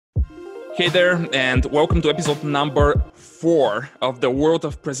Hey there, and welcome to episode number 4 of the World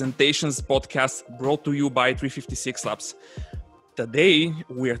of Presentations podcast brought to you by 356 Labs. Today,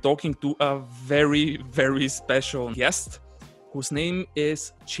 we are talking to a very, very special guest whose name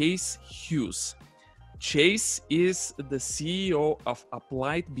is Chase Hughes. Chase is the CEO of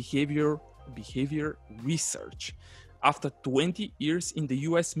Applied Behavior Research. After 20 years in the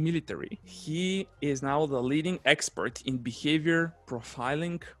US military, he is now the leading expert in behavior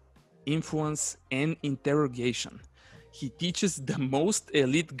profiling, influence, and interrogation. He teaches the most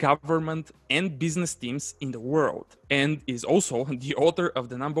elite government and business teams in the world and is also the author of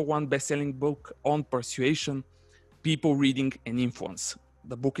the #1 best-selling book on persuasion, people reading, and influence.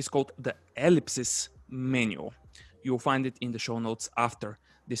 The book is called The Ellipsis Manual. You'll find it in the show notes after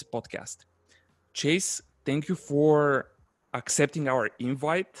this podcast. Chase, thank you for accepting our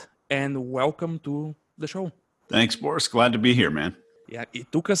invite and welcome to the show. Thanks, Boris. Glad to be here, man. Yeah,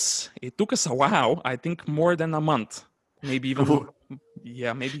 it took us a while. I think more than a month, maybe even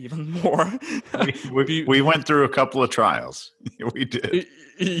more. we went through a couple of trials. We did.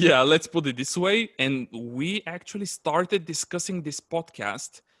 Yeah, let's put it this way. And we actually started discussing this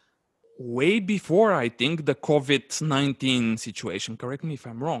podcast way before, I think, the COVID-19 situation. Correct me if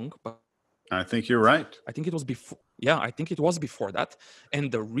I'm wrong, but I think you're right. I think it was before. Yeah, I think it was before that.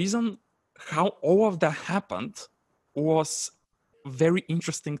 And the reason how all of that happened was very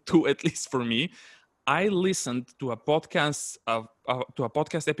interesting too, at least for me. I listened to a podcast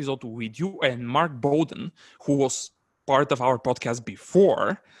episode with you and Mark Bowden, who was part of our podcast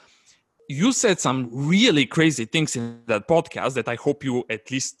before. You said some really crazy things in that podcast that I hope you at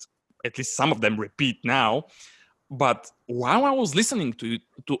least some of them repeat now. But while I was listening to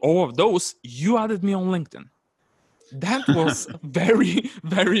all of those, you added me on LinkedIn. That was very,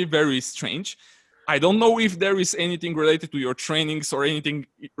 very, very strange. I don't know if there is anything related to your trainings or anything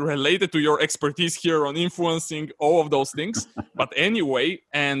related to your expertise here on influencing, all of those things. But anyway,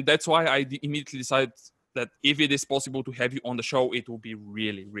 and that's why I immediately decided that if it is possible to have you on the show, it will be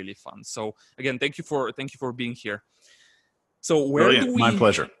really, really fun. So again, thank you for being here. So My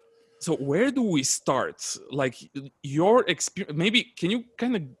pleasure. So where do we start? Like your experience, maybe can you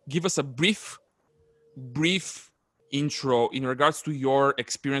kind of give us a brief intro in regards to your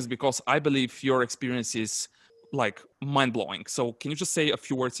experience, because I believe your experience is like mind-blowing. So can you just say a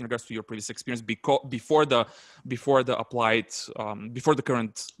few words in regards to your previous experience before the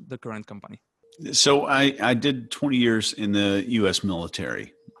current company? So I did 20 years in the U.S.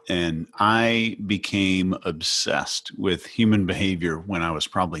 military, and I became obsessed with human behavior when I was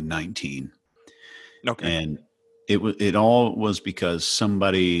probably 19. Okay. And it all was because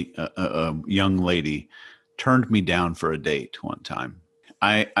somebody, a young lady, turned me down for a date one time.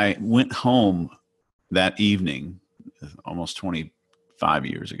 I went home that evening, almost 22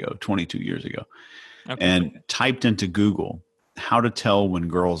 years ago, and typed into Google how to tell when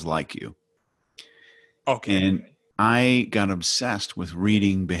girls like you. Okay. And I got obsessed with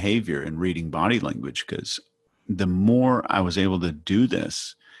reading behavior and reading body language, because the more I was able to do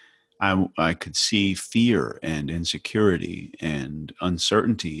this, I could see fear and insecurity and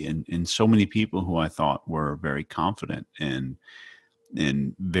uncertainty in so many people who I thought were very confident and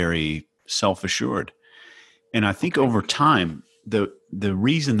very self-assured. And I think over time, the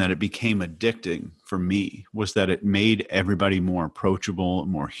reason that it became addicting for me was that it made everybody more approachable,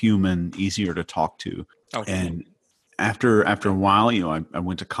 more human, easier to talk to. Okay. And after a while, I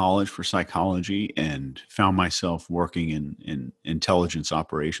went to college for psychology and found myself working in intelligence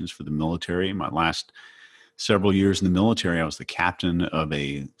operations for the military. My last several years in the military, I was the captain of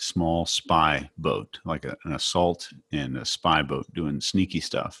a small spy boat, like an assault and a spy boat doing sneaky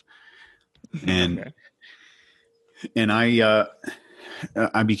stuff. And Okay. and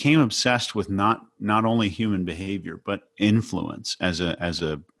I became obsessed with not only human behavior, but influence as an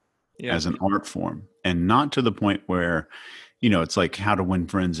art form, and not to the point where, it's like how to win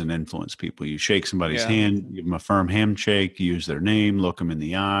friends and influence people. You shake somebody's hand, give them a firm handshake, use their name, look them in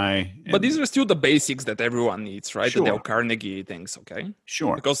the eye. But these are still the basics that everyone needs, right? Sure. The Dale Carnegie things, okay?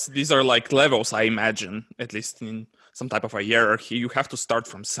 Sure. Because these are like levels, I imagine, at least in some type of a hierarchy. You have to start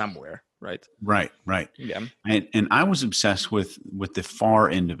from somewhere, right? Right. Yeah. And I was obsessed with the far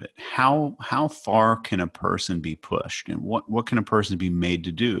end of it. How far can a person be pushed, and what can a person be made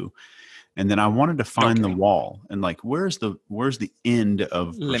to do? And then I wanted to find the wall, and like, where's the end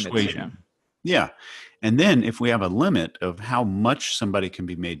of persuasion? Yeah. And then if we have a limit of how much somebody can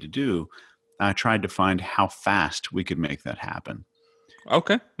be made to do, I tried to find how fast we could make that happen.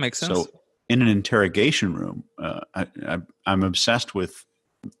 Okay. Makes sense. So in an interrogation room, I'm obsessed with,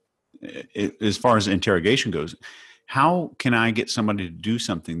 as far as interrogation goes, how can I get somebody to do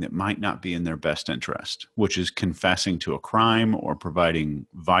something that might not be in their best interest, which is confessing to a crime or providing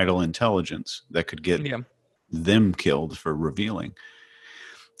vital intelligence that could get Yeah. them killed for revealing.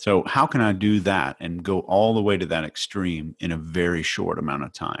 So how can I do that and go all the way to that extreme in a very short amount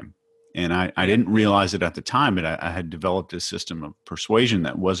of time? And I Yeah. didn't realize it at the time, but I had developed a system of persuasion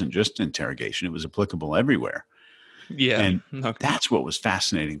that wasn't just interrogation. It was applicable everywhere. Yeah. And Okay. that's what was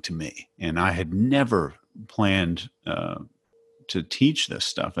fascinating to me. And I had never planned to teach this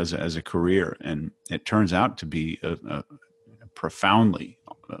stuff as a career. And it turns out to be a profoundly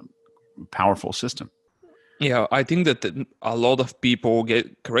powerful system. Yeah, I think that a lot of people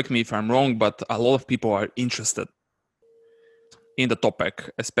correct me if I'm wrong, but a lot of people are interested in the topic,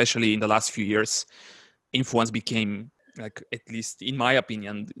 especially in the last few years. Influence became, like, at least in my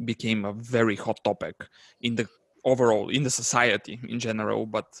opinion, became a very hot topic in the overall, in the society in general.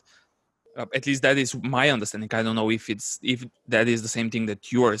 But at least that is my understanding. I don't know if that is the same thing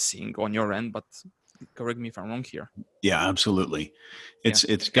that you are seeing on your end, but correct me if I'm wrong here. Yeah, absolutely. Yeah,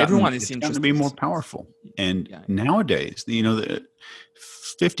 It's everyone is gotten to be interested. more powerful. And Yeah. nowadays,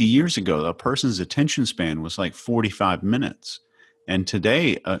 50 years ago, a person's attention span was like 45 minutes. And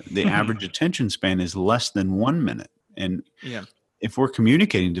today, the average attention span is less than 1 minute. And Yeah. if we're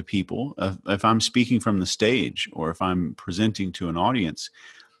communicating to people, if I'm speaking from the stage or if I'm presenting to an audience,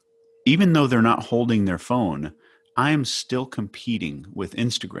 even though they're not holding their phone, I am still competing with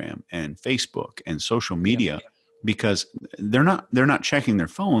Instagram and Facebook and social Yeah. media because they're not checking their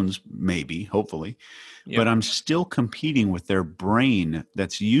phones, maybe, hopefully, Yeah. but I'm still competing with their brain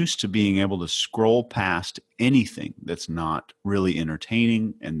that's used to being able to scroll past anything that's not really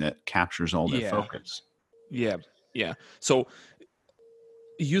entertaining and that captures all their focus. Yeah. Yeah. So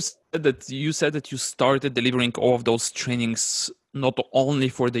you said that you started delivering all of those trainings not only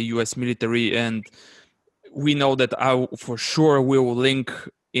for the US military, and we know that I for sure will link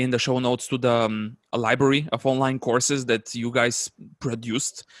in the show notes to the a library of online courses that you guys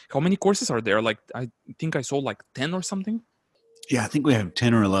produced. How many courses are there? Like, I think I saw like 10 or something. Yeah, I think we have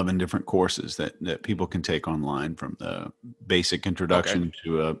 10 or 11 different courses that people can take online, from the basic Okay. introduction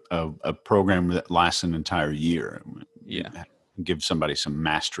to a program that lasts an entire year. Yeah. Give somebody some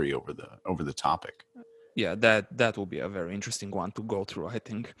mastery over the topic. Yeah, that will be a very interesting one to go through, I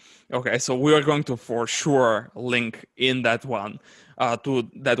think. Okay, so we are going to for sure link in that one to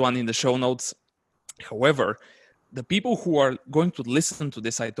that one in the show notes. However, the people who are going to listen to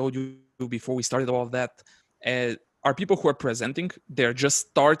this, I told you before we started all of that, are people who are presenting. They're just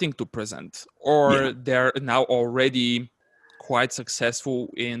starting to present, or Yeah. they're now already quite successful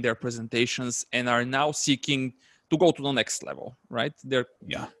in their presentations and are now seeking to go to the next level, right? They're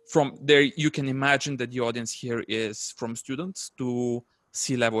Yeah. from there. You can imagine that the audience here is from students to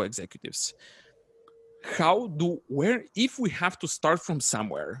C-level executives. If we have to start from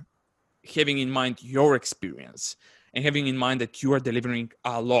somewhere, having in mind your experience and having in mind that you are delivering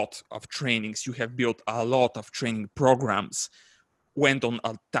a lot of trainings, you have built a lot of training programs, went on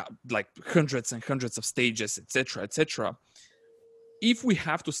like hundreds and hundreds of stages, etc., etc. If we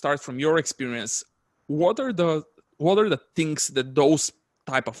have to start from your experience, what are the things that those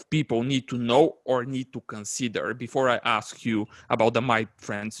type of people need to know or need to consider before I ask you about the my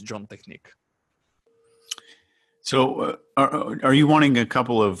friend's John technique? So, are you wanting a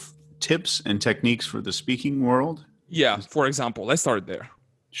couple of tips and techniques for the speaking world? Yeah, for example, let's start there.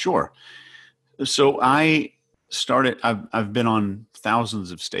 Sure. So I've been on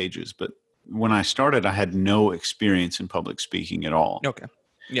thousands of stages, but when I started, I had no experience in public speaking at all. Okay.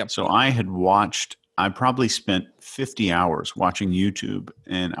 Yeah. So I probably spent 50 hours watching YouTube,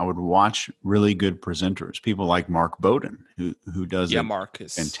 and I would watch really good presenters, people like Mark Bowden, who does a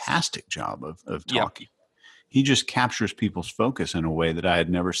fantastic job of talking. He just captures people's focus in a way that I had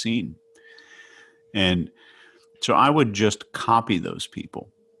never seen. And so I would just copy those people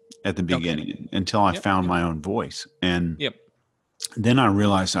at the beginning until I found my own voice. And then I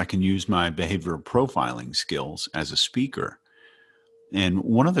realized I can use my behavioral profiling skills as a speaker. And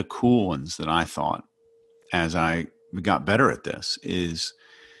one of the cool ones that I thought as I got better at this is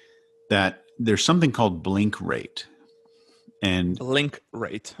that there's something called blink rate. And blink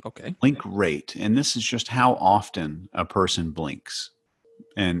rate. And this is just how often a person blinks.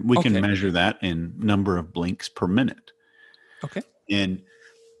 And we can measure that in number of blinks per minute. Okay. And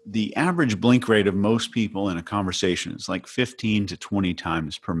the average blink rate of most people in a conversation is like 15 to 20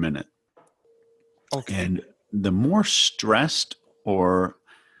 times per minute. Okay. And the more stressed or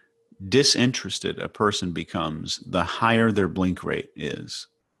disinterested a person becomes, the higher their blink rate is.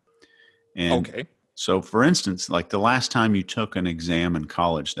 And so, for instance, like the last time you took an exam in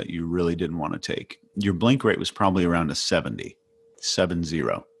college that you really didn't want to take, your blink rate was probably around a 70 per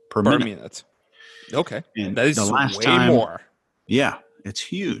per minute. minute. Okay. And That the is last way time, more. yeah, it's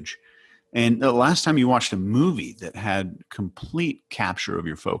huge. And the last time you watched a movie that had complete capture of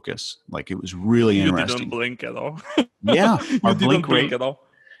your focus, like it was really You didn't interesting. blink at all. Yeah, You our didn't blink blink rate, at all.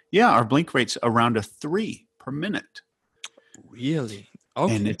 yeah, our blink rate's around a 3 per minute. Really?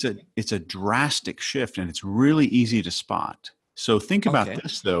 And Okay. it's a drastic shift, and it's really easy to spot. So think about Okay.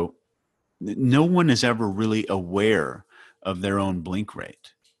 this though. No one is ever really aware of their own blink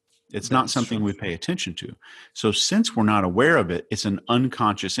rate. It's That not is something true. we pay attention to. So since we're not aware of it, it's an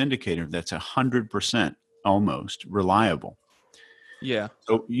unconscious indicator that's 100% almost reliable. Yeah.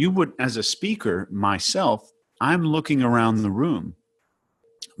 So you would, as a speaker, myself, I'm looking around the room,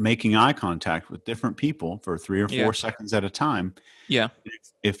 making eye contact with different people for 3 or 4 Yeah. seconds at a time. Yeah.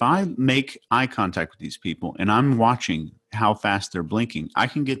 If I make eye contact with these people and I'm watching how fast they're blinking, I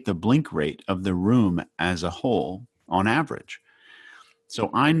can get the blink rate of the room as a whole on average. So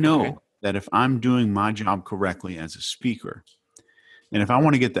I know Okay. that if I'm doing my job correctly as a speaker, and if I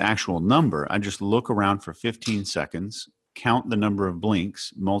want to get the actual number, I just look around for 15 seconds, count the number of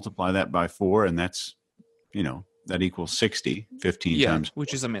blinks, multiply that by 4, and that's, that equals 60, 15 Yeah. times Which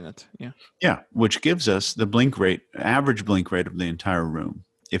 4. is a minute. Yeah. Yeah, which gives us the blink rate, average blink rate of the entire room.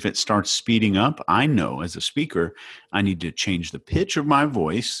 If it starts speeding up, I know as a speaker, I need to change the pitch of my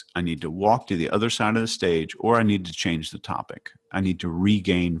voice. I need to walk to the other side of the stage, or I need to change the topic. I need to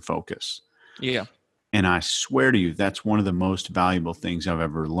regain focus. Yeah. And I swear to you, that's one of the most valuable things I've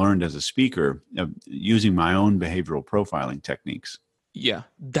ever learned as a speaker, of using my own behavioral profiling techniques. Yeah.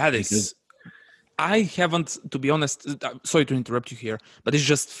 That Because is. I haven't, to be honest. Sorry to interrupt you here, but it's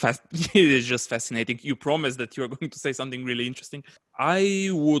just it is just fascinating. You promised that you are going to say something really interesting. I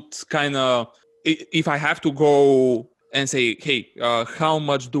would kind of, if I have to go and say, hey, how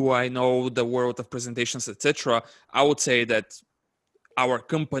much do I know the world of presentations, etc., I would say that our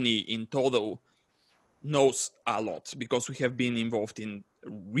company in total knows a lot because we have been involved in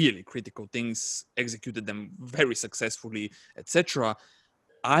really critical things, executed them very successfully, etc.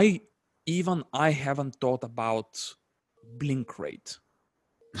 I haven't thought about blink rate.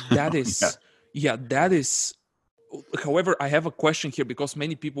 That yeah, is, yeah, that is. However, I have a question here because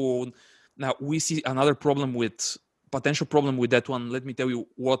many people now we see another potential problem with that one. Let me tell you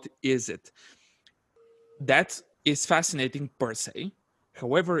what is it. That is fascinating per se.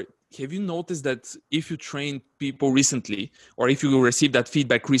 However, have you noticed that if you train people recently, or if you receive that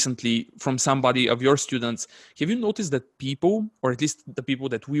feedback recently from somebody of your students, have you noticed that people, or at least the people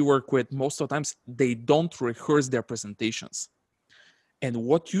that we work with, most of the times, they don't rehearse their presentations? And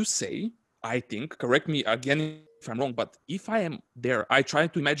what you say, I think, correct me again if I'm wrong, but if I am there, I try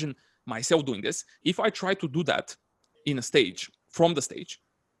to imagine myself doing this. If I try to do that in a stage, from the stage,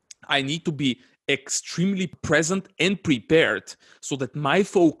 I need to be extremely present and prepared so that my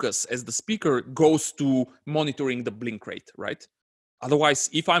focus as the speaker goes to monitoring the blink rate, right? Otherwise,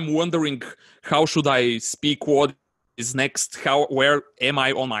 if I'm wondering how should I speak, what is next, where am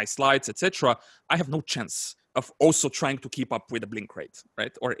I on my slides, etc., I have no chance of also trying to keep up with the blink rate,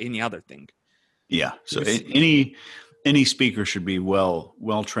 right? Or any other thing. yeah. So You see, any speaker should be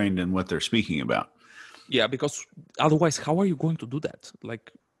well trained in what they're speaking about. yeah, because otherwise, how are you going to do that?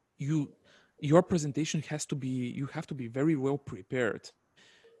 Like your presentation you have to be very well prepared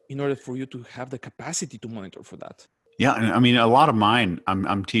in order for you to have the capacity to monitor for that. Yeah, and I mean, a lot of mine,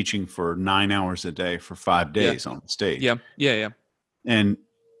 I'm teaching for 9 hours a day for 5 Yeah. days on stage. Yeah. And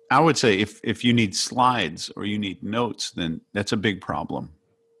I would say if you need slides or you need notes, then that's a big problem.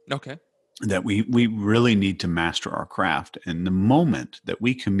 Okay. That we really need to master our craft. And the moment that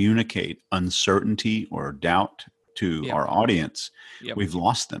we communicate uncertainty or doubt to our audience, we've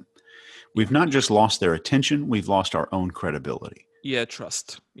lost them. We've not just lost their attention, we've lost our own credibility. Yeah,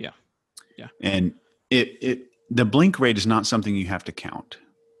 trust. Yeah. And the blink rate is not something you have to count.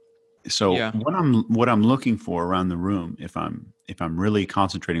 So what I'm looking for around the room, if I'm really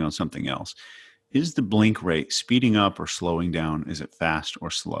concentrating on something else, is the blink rate speeding up or slowing down? Is it fast or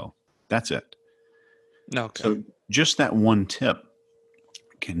slow? That's it. Okay. So just that one tip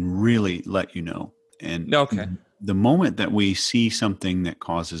can really let you know. And the moment that we see something that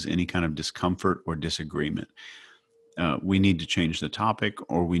causes any kind of discomfort or disagreement, we need to change the topic,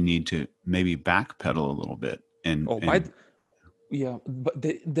 or we need to maybe backpedal a little bit. But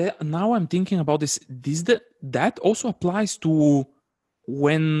now I'm thinking about this. That also applies to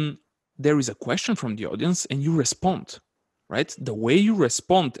when there is a question from the audience and you respond, right? The way you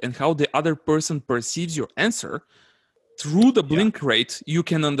respond and how the other person perceives your answer through the blink rate, you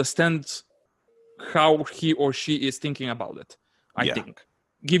can understand how he or she is thinking about it. I think.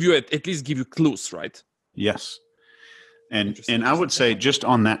 give you at least give you clues, right? Yes. And Interesting. I would say, just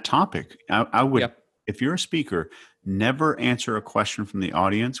on that topic, I would, Yeah. if you're a speaker, never answer a question from the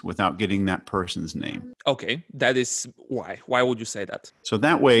audience without getting that person's name. Okay, that is why. Why would you say that? So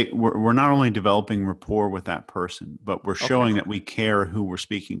that way, we're not only developing rapport with that person, but we're Okay. showing that we care who we're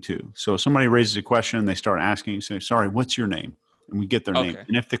speaking to. So if somebody raises a question and they start asking, you say, sorry, what's your name? And we get their name. Okay.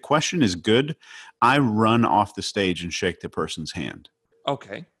 And if the question is good, I run off the stage and shake the person's hand.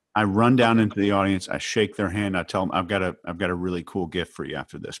 Okay. I run down Okay. into the audience. I shake their hand. I tell them, I've got a really cool gift for you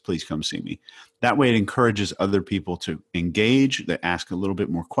after this. Please come see me. That way it encourages other people to engage. They ask a little bit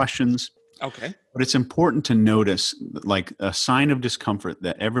more questions. Okay. But it's important to notice, like, a sign of discomfort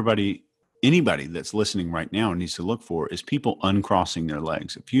that anybody that's listening right now needs to look for is people uncrossing their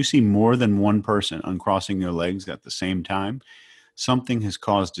legs. If you see more than one person uncrossing their legs at the same time, something has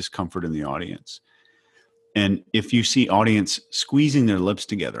caused discomfort in the audience. And if you see audience squeezing their lips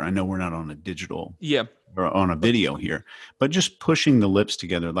together, I know we're not on a digital or on a video here, but just pushing the lips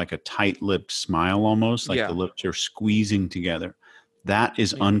together like a tight-lipped smile, almost like the lips are squeezing together, that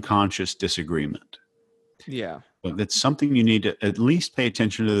is unconscious disagreement. Yeah. But that's something you need to at least pay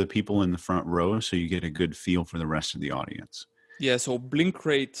attention to the people in the front row so you get a good feel for the rest of the audience. Yeah, so blink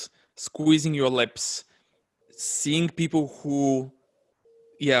rate, squeezing your lips, seeing people who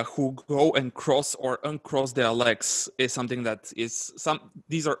go and cross or uncross their legs is something that is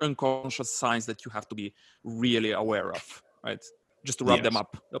these are unconscious signs that you have to be really aware of, right? Just to wrap them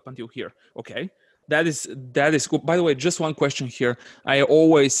up until here. Okay. That is good. By the way, just one question here. I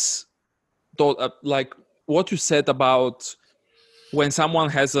always thought like what you said about when someone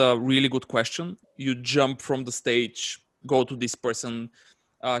has a really good question, you jump from the stage, go to this person,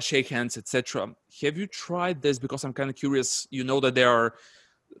 shake hands, etc. Have you tried this? Because I'm kind of curious. You know that there are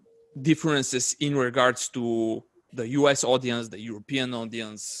differences in regards to the US audience, the European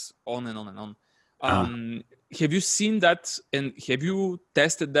audience, on and on and on. Have you seen that, and have you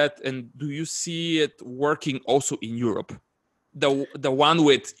tested that, and do you see it working also in Europe? The one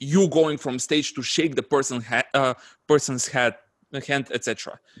with you going from stage to shake the person's hand,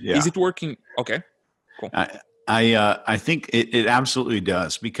 etc. Yeah. Is it working? Okay, cool. I think it absolutely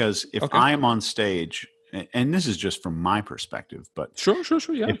does, because if I am on stage, and this is just from my perspective, but sure,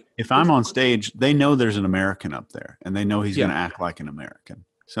 yeah. If I'm on stage, they know there's an American up there, and they know he's going to act like an American.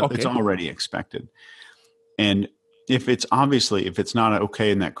 So it's already expected. And if it's not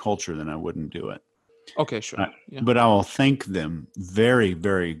okay in that culture, then I wouldn't do it. Okay, sure. But I will thank them very,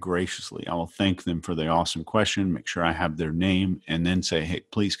 very graciously. I will thank them for the awesome question, make sure I have their name, and then say, hey,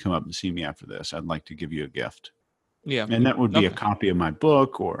 please come up and see me after this. I'd like to give you a gift. Yeah. And that would be a copy of my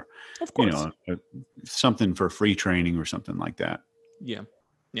book, or, something for free training or something like that. Yeah.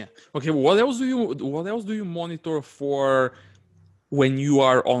 Okay. What else do you monitor for when you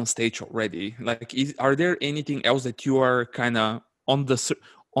are on stage already? Like, are there anything else that you are kind of on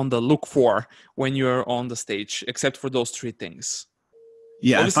the look for when you're on the stage, except for those three things?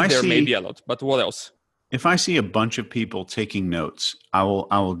 Yeah. Obviously, there may be a lot, but what else? If I see a bunch of people taking notes, I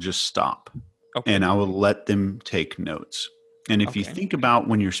will just stop. Okay. And I will let them take notes. And if you think about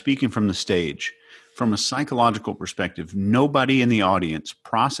when you're speaking from the stage, from a psychological perspective, nobody in the audience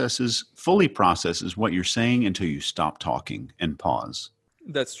fully processes what you're saying until you stop talking and pause.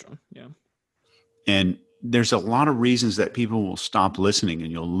 That's true. Yeah. And there's a lot of reasons that people will stop listening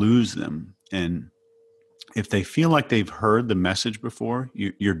and you'll lose them. And if they feel like they've heard the message before,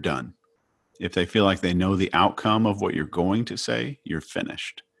 you're done. If they feel like they know the outcome of what you're going to say, you're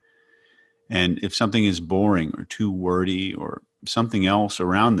finished. And if something is boring or too wordy or something else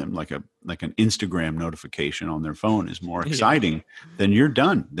around them, like an Instagram notification on their phone is more exciting, then you're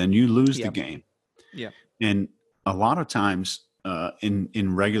done. Then you lose the game. Yeah. And a lot of times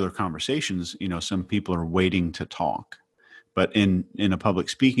in regular conversations, some people are waiting to talk. But in a public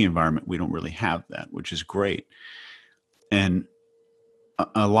speaking environment, we don't really have that, which is great. And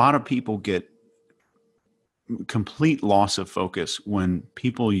a lot of people get complete loss of focus when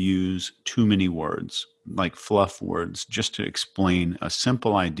people use too many words, like fluff words, just to explain a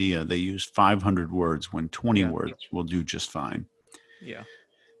simple idea. They use 500 words when 20 words will do just fine. Yeah.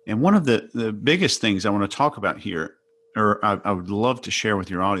 And one of the biggest things I want to talk about here, or I would love to share with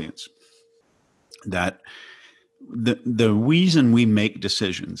your audience, that the reason we make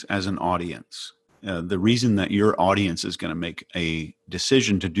decisions as an audience, the reason that your audience is going to make a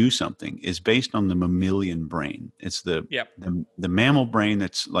decision to do something is based on the mammalian brain. It's the mammal brain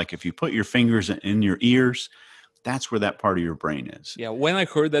that's like, if you put your fingers in your ears, That's where that part of your brain is. Yeah, when I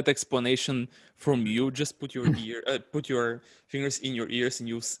heard that explanation from you, just put your fingers in your ears and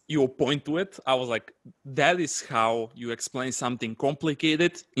you point to it. I was like, that is how you explain something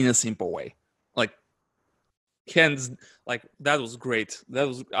complicated in a simple way. Like, hands, like that was great.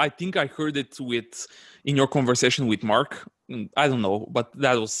 I think I heard it in your conversation with Mark. I don't know, but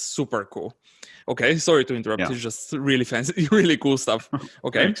that was super cool. Okay, sorry to interrupt. Yeah. It's just really fancy, really cool stuff.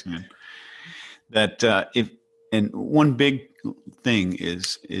 Okay. Thanks, man. That and one big thing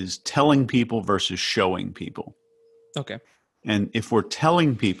is telling people versus showing people. Okay. And if we're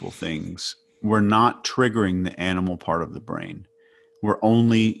telling people things, we're not triggering the animal part of the brain. We're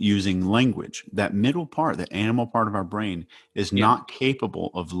only using language. That middle part, the animal part of our brain, is Yeah. not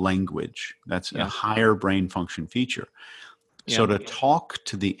capable of language. That's a higher brain function feature. So to talk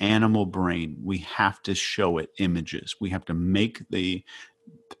to the animal brain, we have to show it images. We have to make the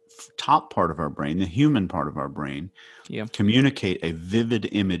top part of our brain, the human part of our brain, communicate a vivid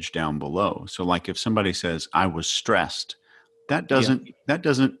image down below. So like if somebody says, I was stressed, that doesn't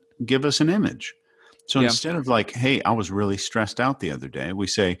give us an image. So instead of like, hey, I was really stressed out the other day, we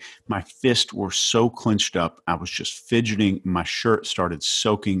say, my fists were so clenched up, I was just fidgeting, my shirt started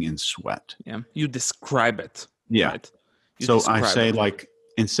soaking in sweat. Yeah. You describe it. Yeah. Right? So I say, like,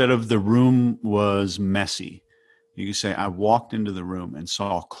 instead of the room was messy, you can say, I walked into the room and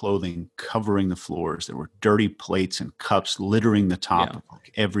saw clothing covering the floors. There were dirty plates and cups littering the top of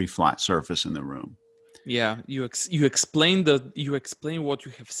like every flat surface in the room. Yeah. You explain what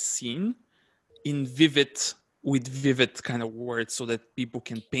you have seen with vivid kind of words so that people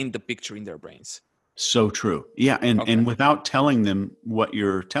can paint the picture in their brains. So true. Yeah. And without telling them what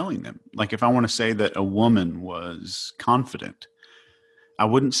you're telling them. Like if I want to say that a woman was confident, I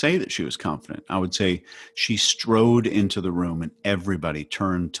wouldn't say that she was confident. I would say she strode into the room and everybody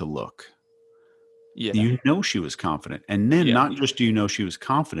turned to look. Yeah. You know she was confident. And then not just do you know she was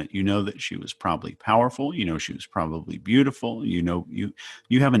confident, you know that she was probably powerful, you know she was probably beautiful, you know you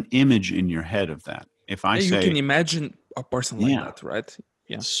have an image in your head of that. If I say you can imagine a person like that, right?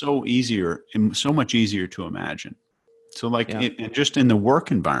 Yeah. So easier and so much easier to imagine. So like and just in the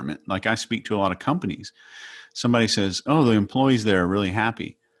work environment, like I speak to a lot of companies. Somebody says, "Oh, the employees there are really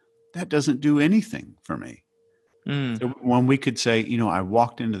happy." That doesn't do anything for me. So when we could say, you know, I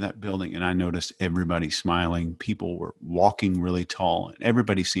walked into that building and I noticed everybody smiling, people were walking really tall, and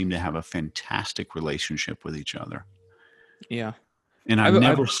everybody seemed to have a fantastic relationship with each other. Yeah. And I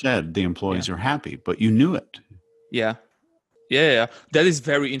never said the employees are happy, but you knew it. Yeah. Yeah. That is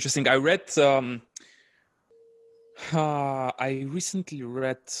very interesting. I read, I recently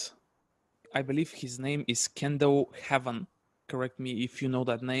read, I believe his name is Kendall Haven. Correct me if you know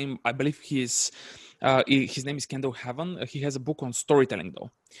that name. I believe his name is Kendall Haven. He has a book on storytelling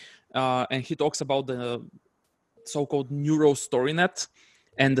though. And he talks about the so-called neural story net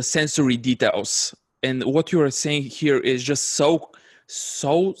and the sensory details. And what you are saying here is just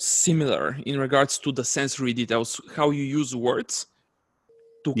so similar in regards to the sensory details, how you use words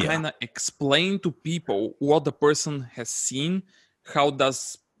to kind of explain to people what the person has seen, how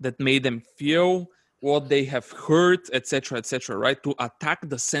does that made them feel, what they have heard, etc., right? To attack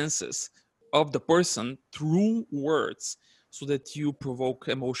the senses of the person through words, so that you provoke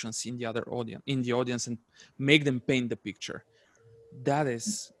emotions in the audience, and make them paint the picture. That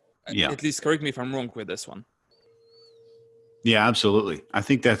is, at least correct me if I'm wrong with this one. Yeah, absolutely. I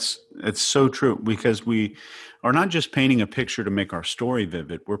think that's so true, because we are not just painting a picture to make our story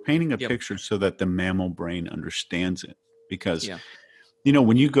vivid. We're painting a picture so that the mammal brain understands it. Because, you know,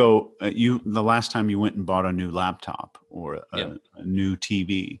 when you go, the last time you went and bought a new laptop or a new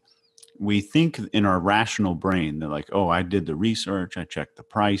TV, we think in our rational brain, they're like, oh, I did the research, I checked the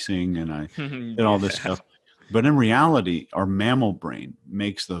pricing, and I did all this stuff. But in reality, our mammal brain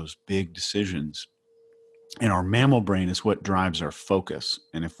makes those big decisions. And our mammal brain is what drives our focus.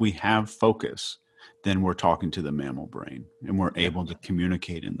 And if we have focus, then we're talking to the mammal brain and we're able to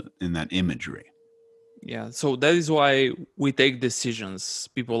communicate in that imagery. Yeah. So that is why we take decisions.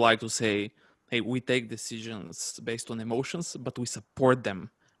 People like to say, hey, we take decisions based on emotions, but we support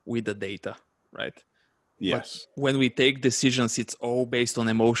them with the data, right? Yes. But when we take decisions, it's all based on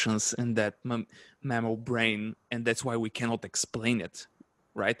emotions and that mammal brain. And that's why we cannot explain it.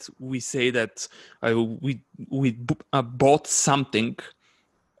 Right? We say that we bought something,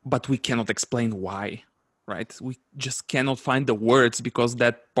 but we cannot explain why. Right? We just cannot find the words because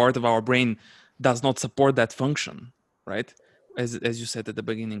that part of our brain does not support that function. Right? As you said at the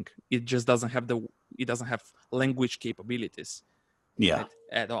beginning, it just doesn't have language capabilities. Yeah. Right?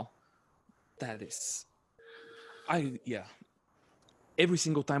 At all. That is, every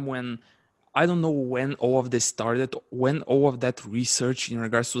single time when I don't know when all of this started, when all of that research in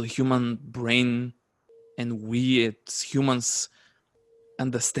regards to the human brain and we as humans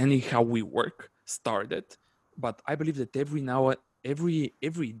understanding how we work started. But I believe that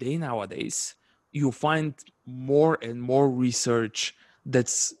every day nowadays you find more and more research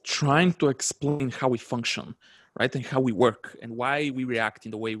that's trying to explain how we function, right, and how we work and why we react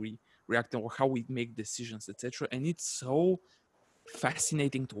in the way we react or how we make decisions, etc. And it's so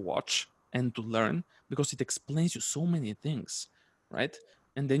fascinating to watch and to learn because it explains you so many things, right?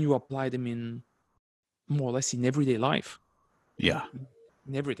 And then you apply them in more or less in everyday life, Yeah.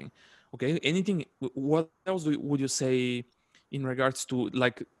 in everything. Okay, anything. What else would you say in regards to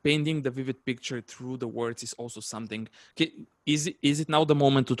like painting the vivid picture through the words is also something? Okay, is it now the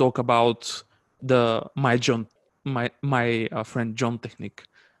moment to talk about the my friend John technique?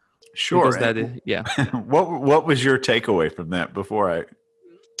 Sure. Because And that is, yeah. what was your takeaway from that before I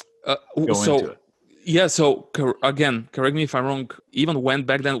go into So it? yeah, so again, correct me if I'm wrong. Even when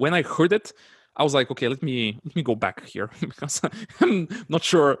back then, when I heard it, I was like, okay, let me go back here because I'm not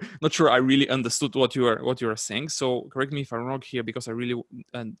sure I really understood what you are saying. So correct me if I'm wrong here because I really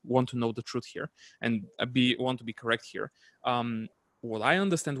want to know the truth here and want to be correct here. Um, what I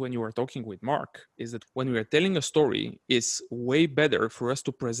understand when you are talking with Mark is that when we are telling a story, it's way better for us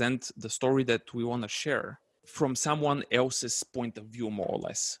to present the story that we want to share from someone else's point of view, more or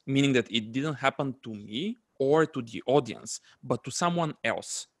less, meaning that it didn't happen to me or to the audience, but to someone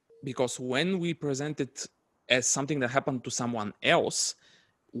else. Because when we present it as something that happened to someone else,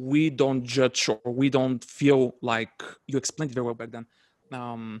 we don't judge or we don't feel like you explained it very well back then.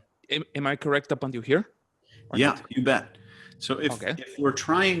 Am I correct up until here or Yeah, not? you bet. So Okay. if we're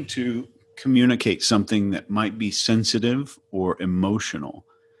trying to communicate something that might be sensitive or emotional,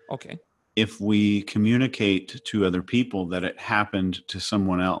 Okay. if we communicate to other people that it happened to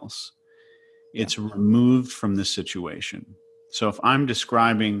someone else, Yeah. it's removed from the situation. So if I'm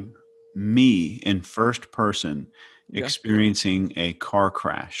describing me in first person Yeah. experiencing a car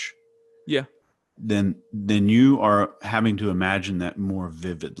crash, Yeah. then you are having to imagine that more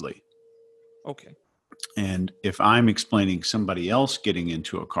vividly. Okay. And if I'm explaining somebody else getting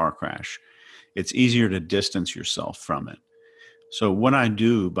into a car crash, it's easier to distance yourself from it. So, what I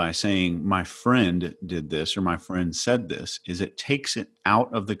do by saying my friend did this or my friend said this is it takes it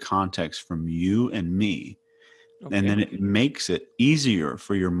out of the context from you and me. And Okay. then it makes it easier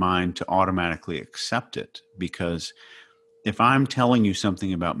for your mind to automatically accept it. Because if I'm telling you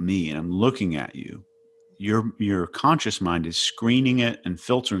something about me and I'm looking at you, your conscious mind is screening it and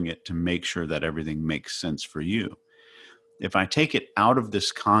filtering it to make sure that everything makes sense for you. If I take it out of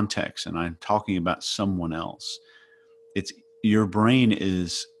this context and I'm talking about someone else, it's your brain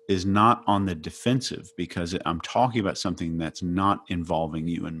is not on the defensive because I'm talking about something that's not involving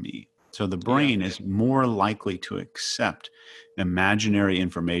you and me. So the Yeah. brain is more likely to accept imaginary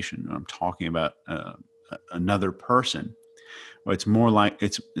information when I'm talking about another person. Or it's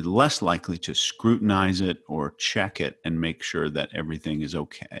less likely to scrutinize it or check it and make sure that everything is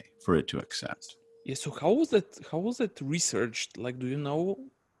okay for it to accept. Yeah, so how was that researched? Like, do you know,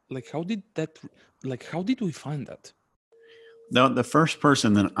 like how did we find that? The first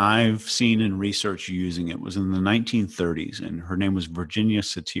person that I've seen in research using it was in the 1930s, and her name was Virginia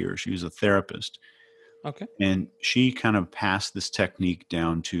Satir. She was a therapist, Okay. and she kind of passed this technique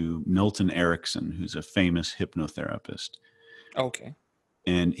down to Milton Erickson, who's a famous hypnotherapist. Okay.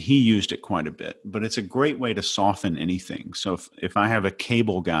 And he used it quite a bit, but it's a great way to soften anything. So if I have a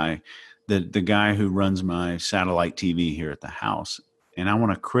cable guy, the guy who runs my satellite TV here at the house, and I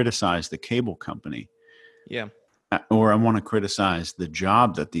want to criticize the cable company, Yeah. or I want to criticize the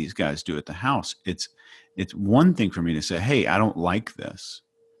job that these guys do at the house, it's one thing for me to say, hey, I don't like this,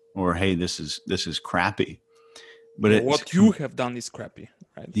 or hey, this is crappy. But Yeah, it's what you have done is crappy,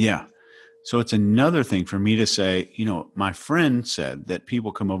 right? yeah. So it's another thing for me to say, my friend said that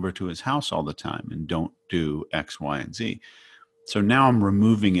people come over to his house all the time and don't do X, Y, and Z. So now I'm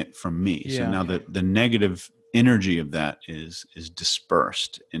removing it from me. So Yeah. now the negative energy of that is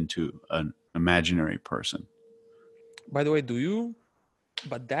dispersed into an imaginary person. By the way,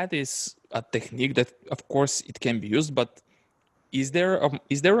 but that is a technique that of course it can be used, but is there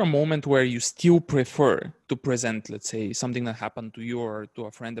a moment where you still prefer to present, let's say, something that happened to you or to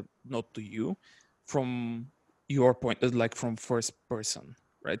a friend, not to you, from your point, like from first person,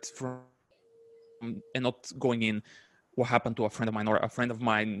 right? And not going in what happened to a friend of mine or a friend of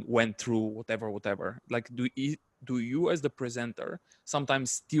mine went through whatever. Like, do you as the presenter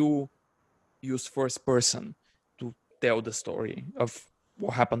sometimes still use first person to tell the story of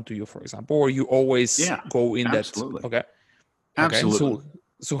what happened to you, for example, or you always Yeah, go in that? absolutely. Okay. Okay, so Absolutely.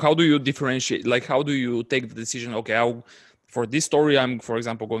 So how do you differentiate? Like, how do you take the decision? Okay, for this story, I'm, for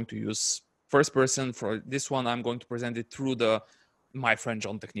example, going to use first person. For this one, I'm going to present it through the my friend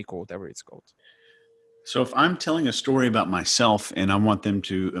John technique or whatever it's called. So if I'm telling a story about myself and I want them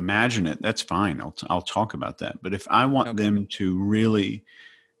to imagine it, that's fine. I'll talk about that. But if I want Okay. them to really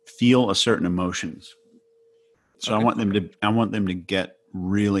feel a certain emotions, so Okay. I want them to get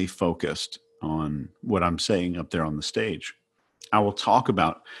really focused on what I'm saying up there on the stage. I will talk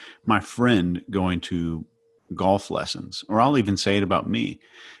about my friend going to golf lessons, or I'll even say it about me.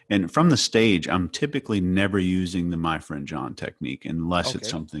 And from the stage, I'm typically never using the my friend John technique unless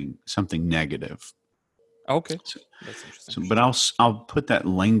it's Okay. something negative. Okay. So, That's interesting. but I'll put that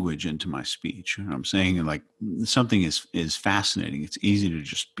language into my speech. I'm saying like something is fascinating. It's easy to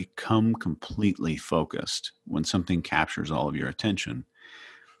just become completely focused when something captures all of your attention.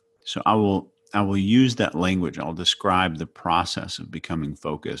 So I will use that language. I'll describe the process of becoming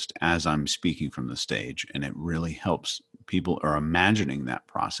focused as I'm speaking from the stage, and it really helps people are imagining that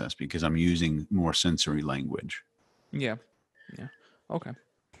process because I'm using more sensory language. Yeah. Yeah. Okay.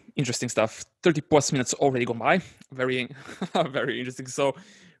 Interesting stuff. 30 plus minutes already gone by. Very very interesting. So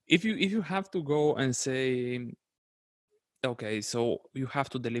if you have to go and say, okay, so you have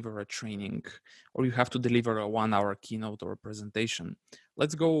to deliver a training or you have to deliver a 1 hour keynote or a presentation,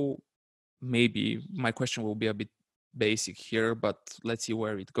 let's go. Maybe my question will be a bit basic here, but let's see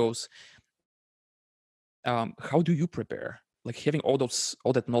where it goes. How do you prepare, like having all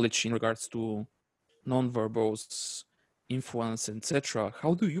that knowledge in regards to non-verbals, influence, etc.?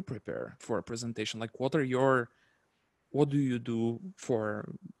 How do you prepare for a presentation? Like what do you do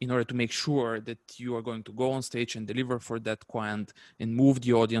in order to make sure that you are going to go on stage and deliver for that client and move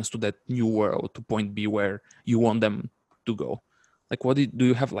the audience to that new world, to point B where you want them to go? Like do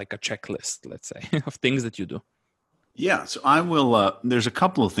you have like a checklist, let's say, of things that you do? Yeah, so I will. There's a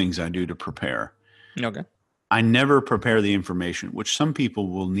couple of things I do to prepare. Okay. I never prepare the information, which some people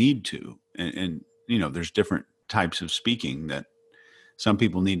will need to, and there's different types of speaking that some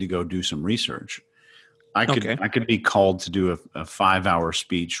people need to go do some research. Okay. I could be called to do a 5 hour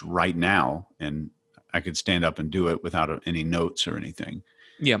speech right now, and I could stand up and do it without any notes or anything.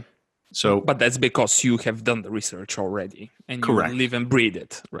 Yeah. So But that's because you have done the research already and you correct. live and breathe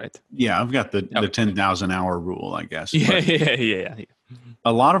it, right? Yeah, I've got the Okay. 10,000 hour rule, I guess. Yeah, But yeah.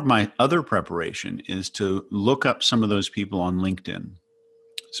 a lot of my other preparation is to look up some of those people on LinkedIn.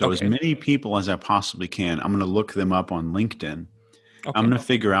 So as Okay. many people as I possibly can, I'm going to look them up on LinkedIn. I'm Okay. going to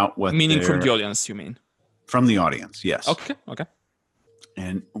figure out what Meaning from they're the audience, you mean? from the audience. Yes. Okay. Okay.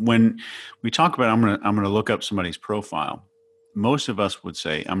 And when we talk about, I'm going to look up somebody's profile. Most of us would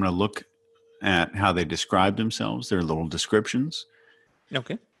say, I'm going to look at how they describe themselves, their little descriptions.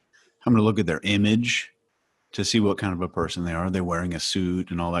 Okay. I'm going to look at their image to see what kind of a person they are. Are they wearing a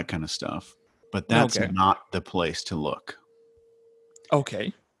suit and all that kind of stuff? But that's Okay. not the place to look.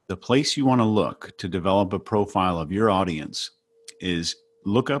 Okay. The place you want to look to develop a profile of your audience is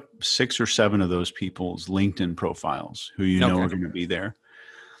look up 6 or 7 of those people's LinkedIn profiles who you know Okay. are going to be there.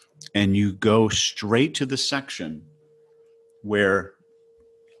 And you go straight to the section where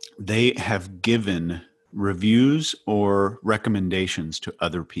they have given reviews or recommendations to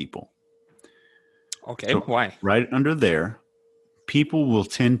other people. Okay. So Why? right under there, people will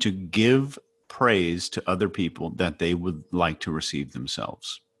tend to give praise to other people that they would like to receive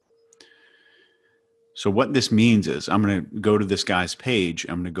themselves. So what this means is I'm going to go to this guy's page.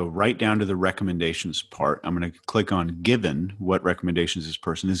 I'm going to go right down to the recommendations part. I'm going to click on given, what recommendations this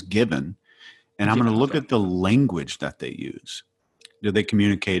person is given. And I'm going to look Okay. at the language that they use. Do they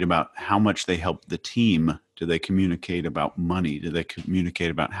communicate about how much they help the team? Do they communicate about money? Do they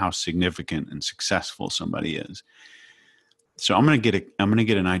communicate about how significant and successful somebody is? So I'm going to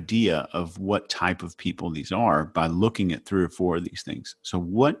get an idea of what type of people these are by looking at 3 or 4 of these things. So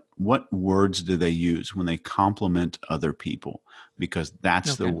what words do they use when they compliment other people? Because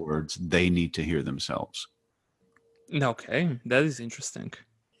that's the Okay. words they need to hear themselves. Okay. That is interesting.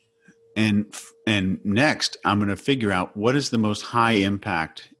 And next, I'm going to figure out what is the most high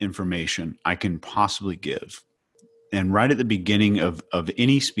impact information I can possibly give. And right at the beginning of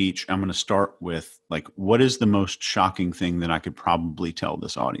any speech, I'm going to start with like, what is the most shocking thing that I could probably tell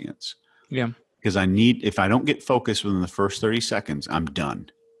this audience? Yeah. Because if I don't get focused within the first 30 seconds, I'm done.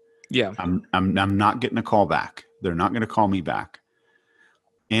 Yeah. I'm not getting a call back. They're not going to call me back.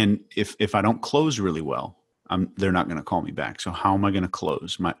 And if I don't close really well, they're not going to call me back. So how am I going to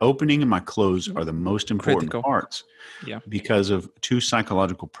close? My opening and my close are the most important Critical. parts. Yeah. Because of 2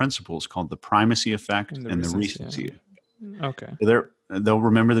 psychological principles called the primacy effect and the recency, recency. yeah. Okay. They'll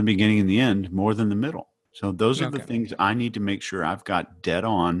remember the beginning and the end more than the middle. So those are the Okay. things I need to make sure I've got dead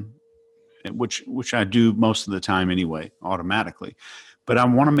on, which I do most of the time anyway, automatically. But I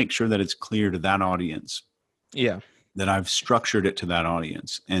want to make sure that it's clear to that audience, Yeah. that I've structured it to that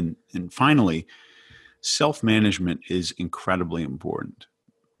audience. And finally, self-management is incredibly important.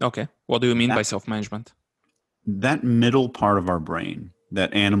 Okay. What do you mean by That self-management? that middle part of our brain,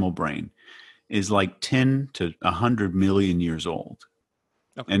 that animal brain, is like 10 to 100 million years old.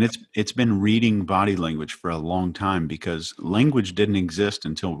 Okay. And it's been reading body language for a long time, because language didn't exist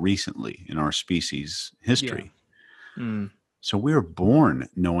until recently in our species Yeah. history. Mm. So we were born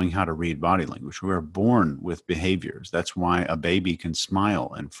knowing how to read body language. We were born with behaviors. That's why a baby can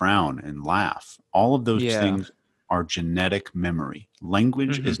smile and frown and laugh. All of those Yeah. things are genetic memory.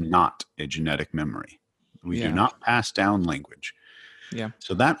 Language Mm-hmm. is not a genetic memory. We do Yeah. not pass down language. Yeah.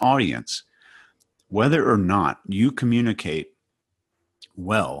 So that audience, whether or not you communicate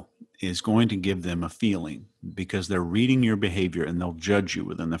well, is going to give them a feeling, because they're reading your behavior and they'll judge you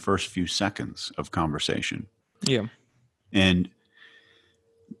within the first few seconds of conversation. Yeah. And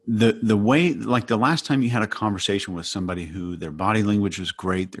the way, like the last time you had a conversation with somebody who their body language was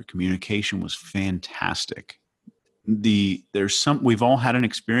great, their communication was fantastic. We've all had an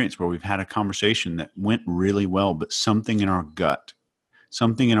experience where we've had a conversation that went really well, but something in our gut,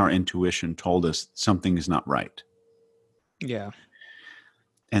 something in our intuition told us something is not right. Yeah.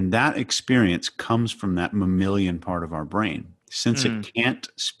 And that experience comes from that mammalian part of our brain. Since it Mm. can't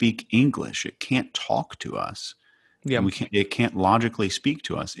speak English, it can't talk to us, Yeah. it can't logically speak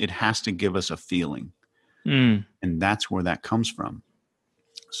to us. It has to give us a feeling. Mm. And that's where that comes from.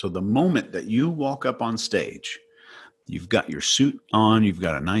 So the moment that you walk up on stage, you've got your suit on, you've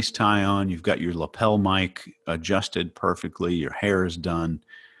got a nice tie on, you've got your lapel mic adjusted perfectly, your hair is done,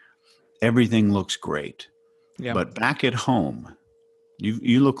 everything looks great. Yeah. But back at home,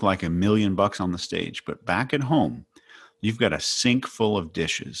 you look like $1,000,000 on the stage, but back at home, you've got a sink full of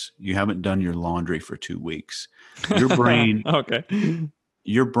dishes. You haven't done your laundry for 2 weeks. Your brain Okay.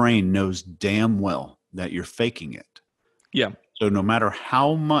 your brain knows damn well that you're faking it. Yeah. So no matter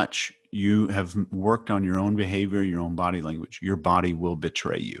how much you have worked on your own behavior, your own body language, your body will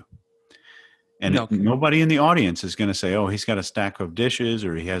betray you. And Okay. nobody in the audience is going to say, oh, he's got a stack of dishes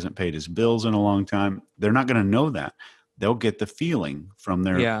or he hasn't paid his bills in a long time. They're not going to know that. They'll get the feeling from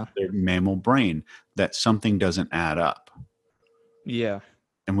Yeah. their mammal brain that something doesn't add up, Yeah.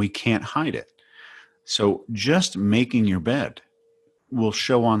 and we can't hide it. So just making your bed will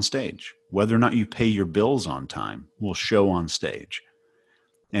show on stage. Whether or not you pay your bills on time will show on stage.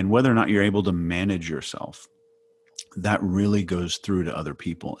 And whether or not you're able to manage yourself, that really goes through to other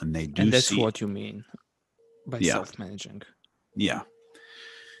people, and they do And that's see it. what you mean by Yeah. self-managing. Yeah.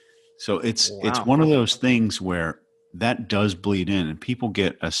 So it's Wow. one of those things where that does bleed in, and people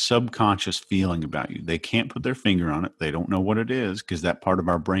get a subconscious feeling about you. They can't put their finger on it. They don't know what it is, because that part of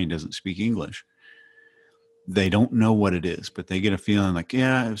our brain doesn't speak English. They don't know what it is, but they get a feeling like,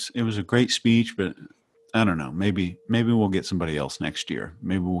 yeah, it was a great speech, but I don't know. Maybe we'll get somebody else next year.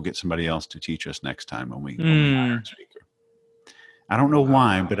 Maybe we'll get somebody else to teach us next time when we hire a speaker. I don't know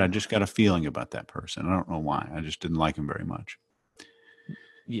why, but I just got a feeling about that person. I don't know why. I just didn't like him very much.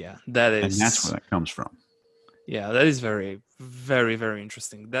 Yeah, that And that's where is. that comes from. Yeah, that is very, very, very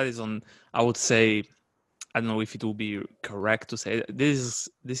interesting. That is on. I would say, I don't know if it will be correct to say this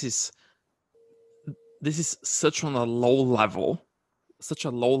is such on a low level, such a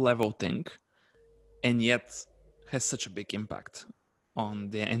low level thing, and yet has such a big impact on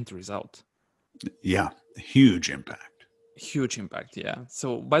the end result. Yeah, huge impact. Huge impact, yeah.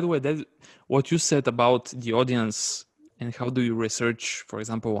 So by the way, that what you said about the audience and how do you research, for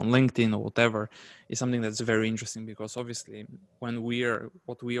example, on LinkedIn or whatever, is something that's very interesting, because obviously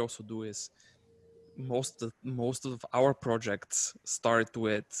what we also do is most of our projects start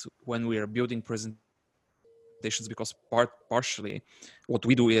with when we are building presentations, because partially what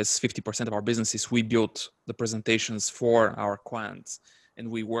we do is 50% of our business is we build the presentations for our clients and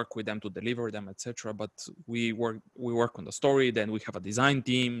we work with them to deliver them, etc. But we work on the story, then we have a design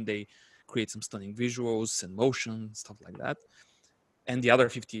team, they create some stunning visuals and motion, stuff like that. And the other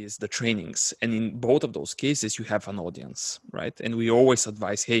 50 is the trainings. And in both of those cases, you have an audience, right? And we always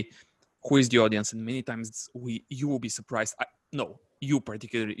advise, hey, who is the audience? And many times you will be surprised.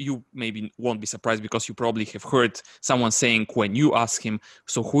 You maybe won't be surprised, because you probably have heard someone saying when you ask him,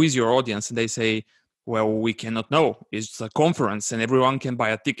 so who is your audience? And they say, well, we cannot know. It's a conference and everyone can buy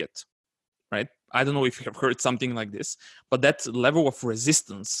a ticket, right? I don't know if you have heard something like this, but that level of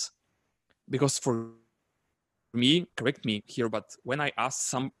resistance, because for me, correct me here, but when I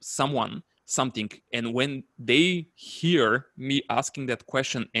ask someone something, and when they hear me asking that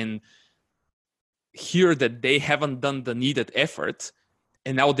question and hear that they haven't done the needed effort,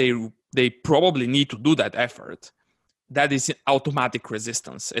 and now they probably need to do that effort, that is automatic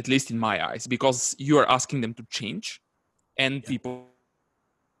resistance, at least in my eyes, because you are asking them to change, and people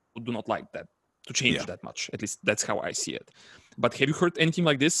do not like that, to change that much. At least that's how I see it. But have you heard anything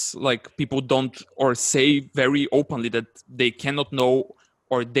like this? Like people don't, or say very openly that they cannot know,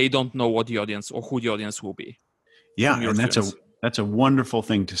 or they don't know what the audience or who the audience will be. Yeah, From your and students. that's a wonderful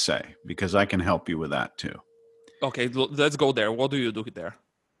thing to say, because I can help you with that too. Okay, let's go there. What do you do there?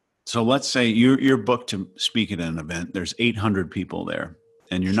 So let's say you're booked to speak at an event. There's 800 people there,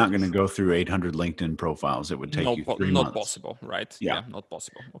 and you're not going to go through 800 LinkedIn profiles. It would take you 3 months. Not possible, right? Yeah, Not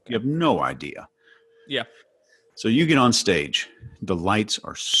possible. Okay. You have no idea. Yeah. So you get on stage. The lights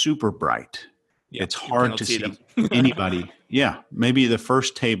are super bright. Yeah, it's hard to see anybody. Yeah, maybe the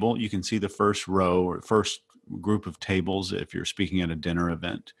first table, you can see the first row or first group of tables if you're speaking at a dinner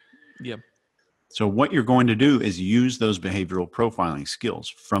event. Yeah. So what you're going to do is use those behavioral profiling skills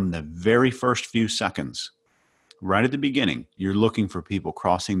from the very first few seconds. Right at the beginning, you're looking for people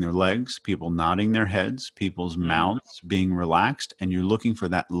crossing their legs, people nodding their heads, people's mouths being relaxed, and you're looking for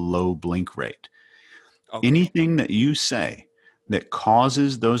that low blink rate. Okay. Anything that you say that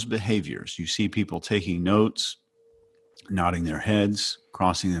causes those behaviors, you see people taking notes, nodding their heads,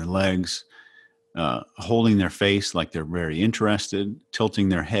 crossing their legs, holding their face like they're very interested, tilting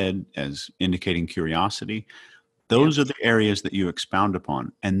their head as indicating curiosity. Those are the areas that you expound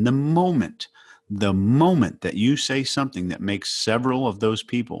upon. And the moment that you say something that makes several of those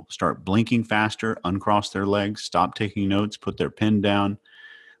people start blinking faster, uncross their legs, stop taking notes, put their pen down,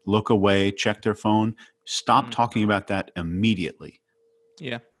 look away, check their phone, stop talking about that immediately.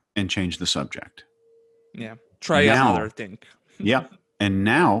 Yeah. And change the subject. Yeah. Try another thing. Yeah. And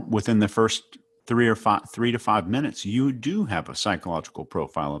now within the first 3 to 5 minutes, you do have a psychological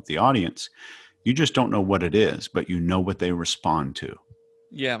profile of the audience. You just don't know what it is, but you know what they respond to.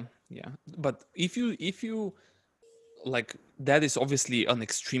 Yeah. Yeah. But if you like, that is obviously an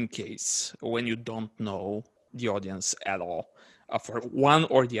extreme case when you don't know the audience at all, for one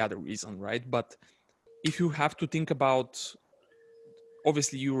or the other reason, right? But if you have to think about,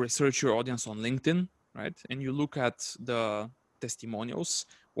 obviously you research your audience on LinkedIn, right? And you look at the testimonials,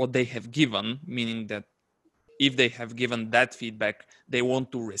 what they have given, meaning that if they have given that feedback, they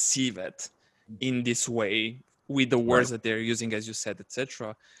want to receive it in this way with the words that they're using, as you said,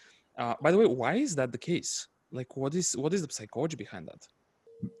 etc. By the way, why is that the case? Like, what is the psychology behind that?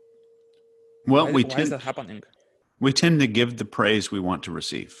 Well, why is that happening? We tend to give the praise we want to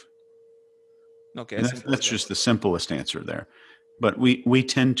receive. Okay, that's just the simplest answer there. But we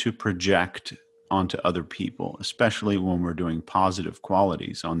tend to project onto other people, especially when we're doing positive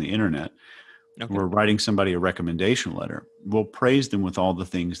qualities on the internet. Okay. We're writing somebody a recommendation letter. We'll praise them with all the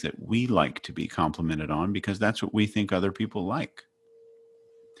things that we like to be complimented on, because that's what we think other people like.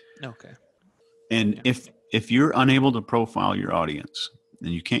 Okay. And if you're unable to profile your audience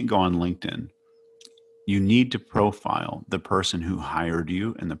and you can't go on LinkedIn, you need to profile the person who hired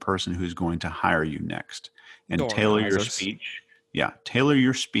you and the person who's going to hire you next, and tailor your speech. Yeah. Tailor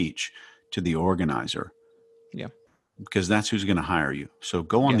your speech to the organizer. Yeah. Because that's who's going to hire you. So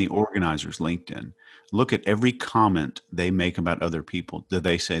go on the organizer's LinkedIn, look at every comment they make about other people. Do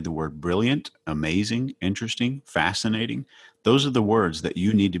they say the word brilliant, amazing, interesting, fascinating? Those are the words that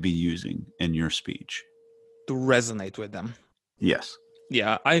you need to be using in your speech to resonate with them. Yes.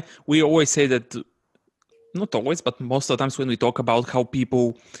 Yeah. We always say that, not always, but most of the times when we talk about how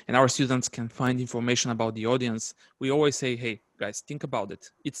people and our students can find information about the audience, we always say, hey, guys, think about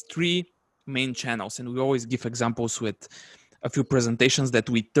it. It's 3 main channels. And we always give examples with a few presentations that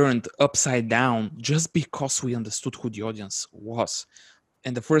we turned upside down just because we understood who the audience was.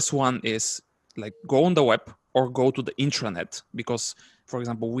 And the first one is like, go on the web or go to the intranet, because, for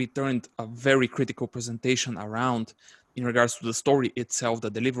example, we turned a very critical presentation around in regards to the story itself, the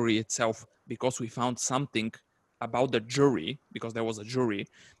delivery itself, because we found something about the jury, because there was a jury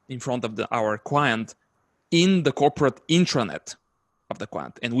in front of our client in the corporate intranet of the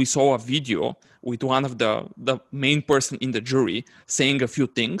client. And we saw a video with one of the main person in the jury saying a few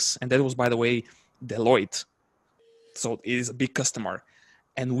things. And that was, by the way, Deloitte. So it is a big customer.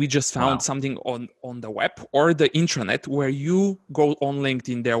 And we just found something on the web or the intranet where you go on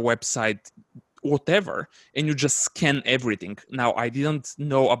LinkedIn, their website, whatever, and you just scan everything. Now, I haven't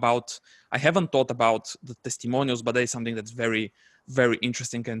thought about the testimonials, but that is something that's very, very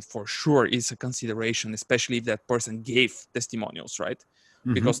interesting, and for sure is a consideration, especially if that person gave testimonials, right?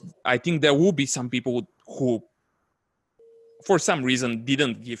 Mm-hmm. Because I think there will be some people who, for some reason,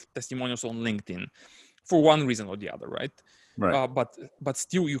 didn't give testimonials on LinkedIn, for one reason or the other, right? Right. But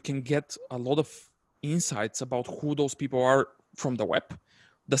still, you can get a lot of insights about who those people are from the web.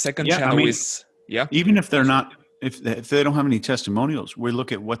 The second Yeah, I channel mean, is, yeah. even if they're not, if they don't have any testimonials, we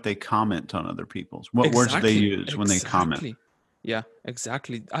look at what they comment on other people's. What words do they use when they comment? Exactly. Yeah,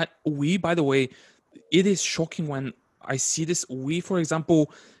 exactly. We, by the way, it is shocking when I see this. We, for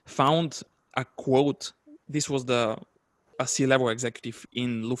example, found a quote. This was a C-level executive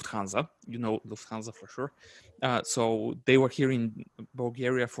in Lufthansa. You know Lufthansa for sure. So they were here in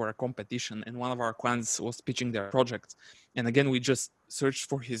Bulgaria for a competition, and one of our clients was pitching their project. And again, we just searched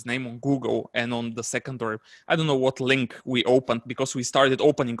for his name on Google, and on the second, or I don't know what link we opened, because we started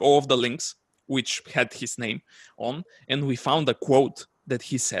opening all of the links which had his name on, and we found a quote that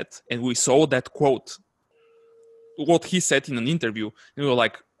he said, and we saw that quote, what he said in an interview, and we were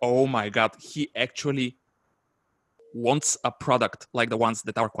like, oh my God, he actually wants a product like the ones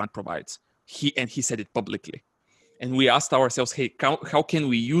that our client provides. He said it publicly. And we asked ourselves, hey, how can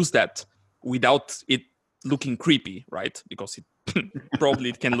we use that without it looking creepy, right? Because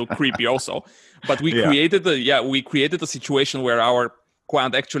it can look creepy also. But we created a situation where our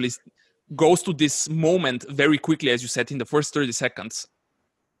client actually goes to this moment very quickly, as you said, in the first 30 seconds.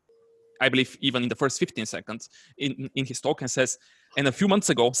 I believe even in the first 15 seconds in his talk, and says, and a few months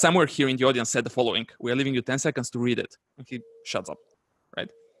ago, somewhere here in the audience said the following: we are leaving you 10 seconds to read it. And he shuts up,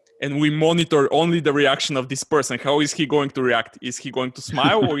 right? And we monitor only the reaction of this person. How is he going to react? Is he going to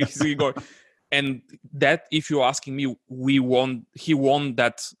smile, or is he going? And that, if you're asking me, he won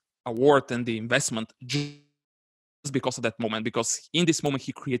that award and the investment just because of that moment. Because in this moment,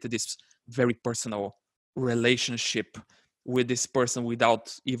 he created this very personal relationship with this person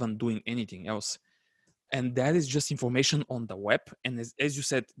without even doing anything else. And that is just information on the web. And as you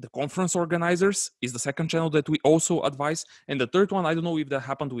said, the conference organizers is the second channel that we also advise. And the third one, I don't know if that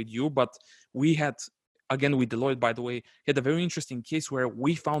happened with you, but we had, again, with Deloitte, by the way, had a very interesting case where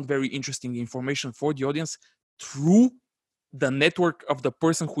we found very interesting information for the audience through the network of the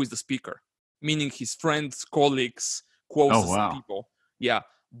person who is the speaker, meaning his friends, colleagues, closest people. Yeah,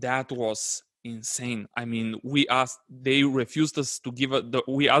 that was insane. I mean, they refused us to give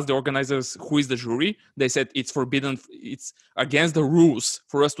we asked the organizers who is the jury. They said it's forbidden, it's against the rules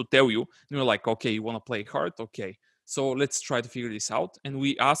for us to tell you. And we were like, okay, you want to play hard? Okay, so let's try to figure this out. And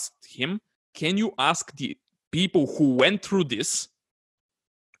we asked him, can you ask the people who went through this,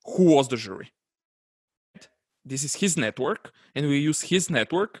 who was the jury? This is his network, and we use his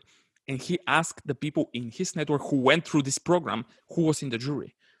network, and he asked the people in his network who went through this program, who was in the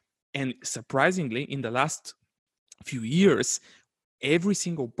jury. And surprisingly, in the last few years, every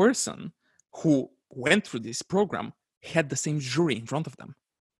single person who went through this program had the same jury in front of them.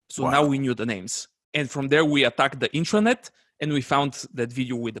 So now we knew the names. And from there, we attacked the intranet, and we found that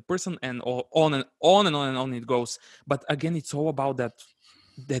video with the person, and on and on and on and on it goes. But again, it's all about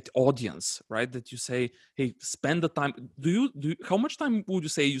that audience, right? That you say, hey, spend the time. How much time would you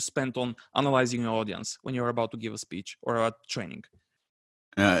say you spent on analyzing your audience when you're about to give a speech or a training?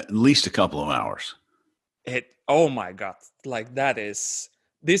 At least a couple of hours. Oh my God. Like this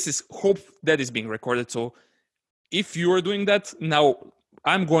is hope that is being recorded. So if you are doing that, now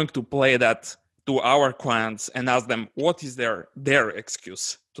I'm going to play that to our clients and ask them, what is their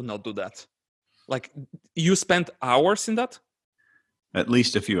excuse to not do that? Like, you spent hours in that? At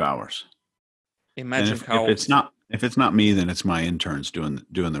least a few hours. Imagine if it's not me, then it's my interns doing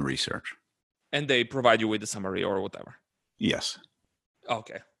the research. And they provide you with the summary or whatever. Yes.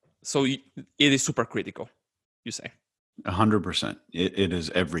 Okay. So it is super critical, you say? 100%. It is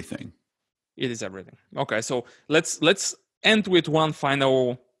everything. It is everything. Okay. So let's end with one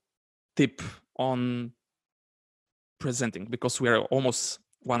final tip on presenting, because we are almost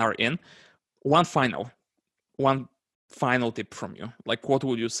 1 hour in. One final tip from you. Like, what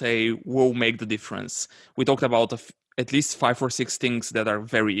would you say will make the difference? We talked about at least 5 or 6 things that are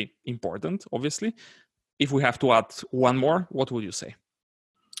very important, obviously. If we have to add one more, what would you say?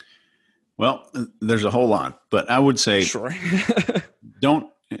 Well, there's a whole lot, but I would say, sure.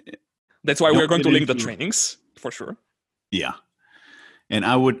 That's why we're going to link the trainings for sure. Yeah. And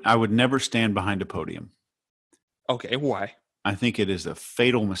I would never stand behind a podium. Okay. Why? I think it is a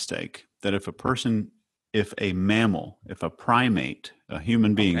fatal mistake that if a mammal, if a primate, a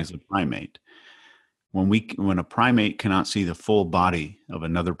human being is a primate, when a primate cannot see the full body of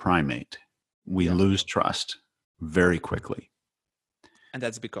another primate, we lose trust very quickly. And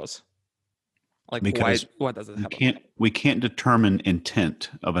that's because why does it happen? We can't determine intent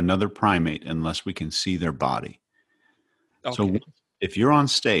of another primate unless we can see their body. Okay. So if you're on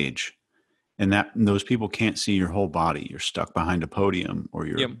stage and those people can't see your whole body, you're stuck behind a podium or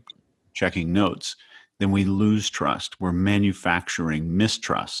you're checking notes, then we lose trust. We're manufacturing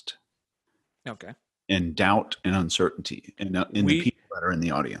mistrust. Okay. and doubt and uncertainty in the people that are in the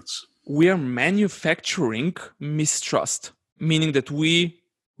audience. We are manufacturing mistrust, meaning that we,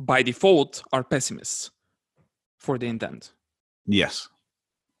 by default, are pessimists for the intent. Yes.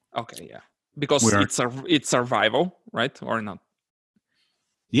 Okay, yeah. Because it's survival, right? Or not?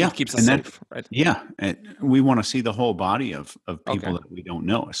 Yeah. It keeps us safe, right? Yeah. And we want to see the whole body of people Okay. that we don't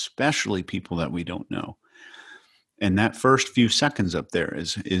know, especially people that we don't know. And that first few seconds up there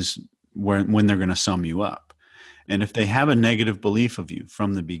is when they're going to sum you up. And if they have a negative belief of you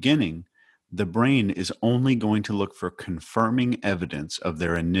from the beginning, the brain is only going to look for confirming evidence of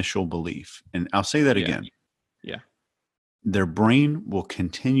their initial belief. And I'll say that again. Yeah. Their brain will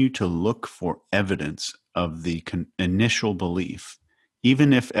continue to look for evidence of the initial belief.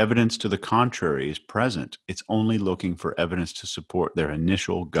 Even if evidence to the contrary is present, it's only looking for evidence to support their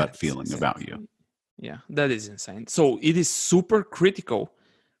initial gut feeling about you. Yeah, that is insane. So it is super critical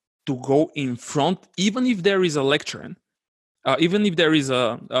to go in front, even if there is a lecture, even if there is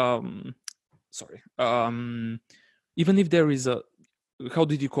a, even if there is a, how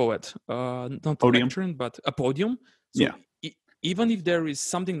did you call it? Not Podium? a lecture, but a podium. So yeah. Even if there is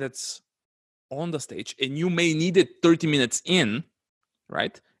something that's on the stage and you may need it 30 minutes in,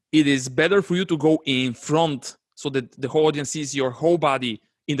 right? It is better for you to go in front so that the whole audience sees your whole body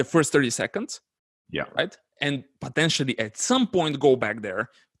in the first 30 seconds. Yeah. Right. And potentially at some point go back there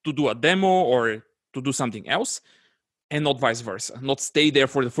to do a demo or to do something else, and not vice versa. Not stay there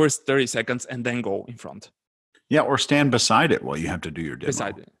for the first 30 seconds and then go in front. Yeah, or stand beside it while you have to do your demo.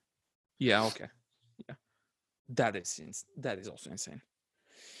 Beside it. Yeah, okay. Yeah. That is also insane.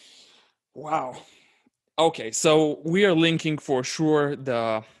 Wow. Okay, so we are linking for sure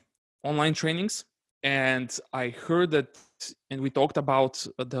the online trainings, and I heard that, and we talked about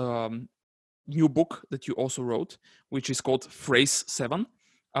the new book that you also wrote, which is called Phrase 7.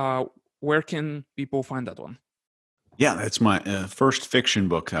 Where can people find that one? Yeah, that's my first fiction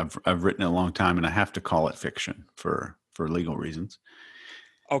book I've written in a long time, and I have to call it fiction for legal reasons.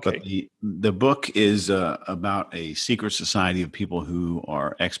 Okay. But the book is about a secret society of people who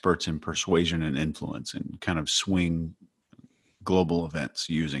are experts in persuasion and influence and kind of swing global events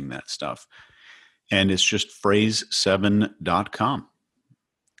using that stuff. And it's just phrase7.com.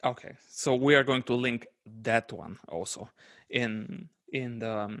 Okay. So we are going to link that one also in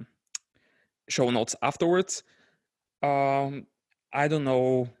the show notes afterwards. I don't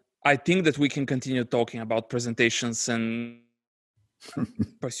know. I think that we can continue talking about presentations and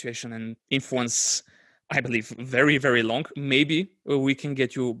persuasion and influence, I believe, very, very long. Maybe we can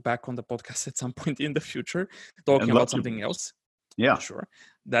get you back on the podcast at some point in the future, talking about something else. Yeah. Sure.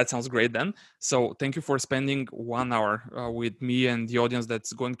 That sounds great then. So thank you for spending 1 hour with me and the audience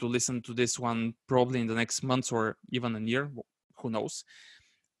that's going to listen to this one probably in the next months or even a year. Who knows?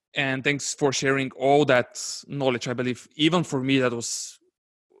 And thanks for sharing all that knowledge. I believe even for me, that was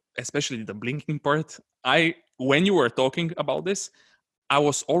especially the blinking part. When you were talking about this, I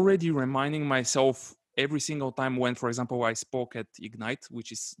was already reminding myself every single time when, for example, I spoke at Ignite,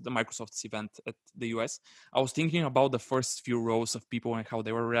 which is the Microsoft's event at the US. I was thinking about the first few rows of people and how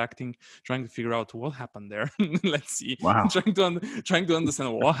they were reacting, trying to figure out what happened there. Let's see. Wow. Trying to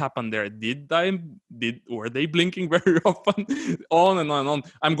understand what happened there. Were they blinking very often? On and on and on.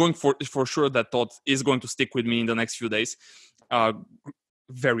 I'm going for sure that thought is going to stick with me in the next few days.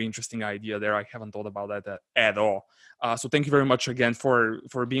 Very interesting idea there. I haven't thought about that at all. So thank you very much again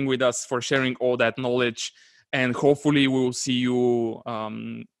for being with us, for sharing all that knowledge, and hopefully we will see you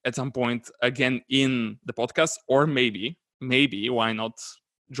at some point again in the podcast, or maybe why not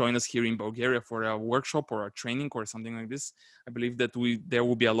join us here in Bulgaria for a workshop or a training or something like this. I believe that there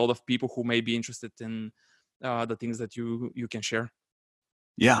will be a lot of people who may be interested in the things that you can share.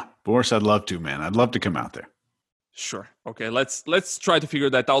 Yeah, Boris, I'd love to, man. I'd love to come out there. Sure. Okay, let's try to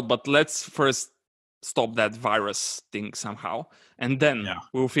figure that out, but let's first stop that virus thing somehow, and then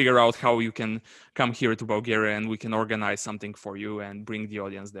we'll figure out how you can come here to Bulgaria and we can organize something for you and bring the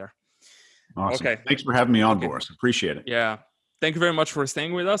audience there. Awesome. Okay. Thanks for having me on, Boris. Appreciate it. Yeah. Thank you very much for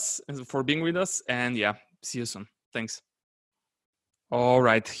staying with us and for being with us, and see you soon. Thanks. All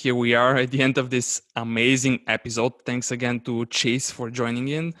right, here we are at the end of this amazing episode. Thanks again to Chase for joining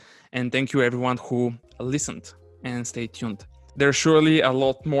in, and thank you everyone who listened and stay tuned. There's surely a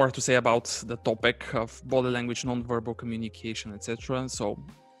lot more to say about the topic of body language, nonverbal communication, etc. So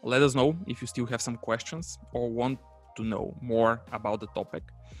let us know if you still have some questions or want to know more about the topic,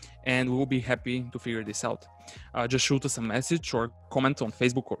 and we'll be happy to figure this out. Just shoot us a message or comment on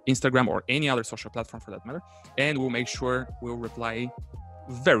Facebook or Instagram or any other social platform for that matter, and we'll make sure we'll reply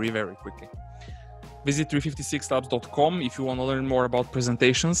very, very quickly. Visit 356labs.com if you want to learn more about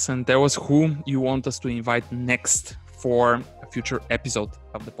presentations and tell us who you want us to invite next for a future episode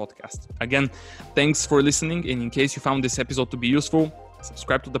of the podcast. Again, thanks for listening. And in case you found this episode to be useful,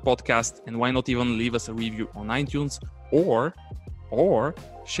 subscribe to the podcast, and why not even leave us a review on iTunes or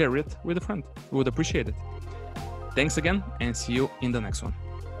share it with a friend. We would appreciate it. Thanks again, and see you in the next one.